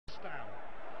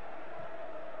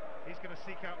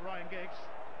seek out Ryan Giggs,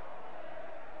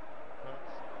 but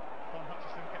Don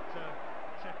Hutchison kept a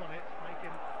check on it,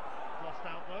 making lost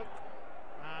outlook,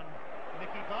 and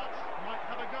Nicky Butt might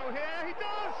have a go here. He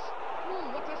does!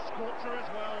 Ooh, what a scorcher as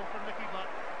well from Nicky Butt.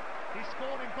 He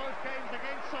scored in both games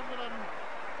against Sunderland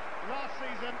last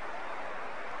season.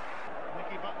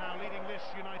 Nicky Butt now leading this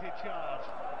United charge.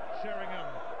 Sheringham,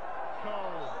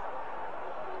 Cole,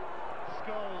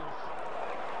 Scholes,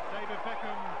 David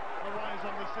Beckham arrives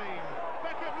on the scene.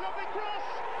 Beckham, lovely cross,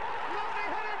 lovely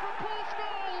header from Paul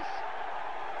Scholes,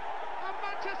 and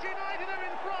Manchester United are in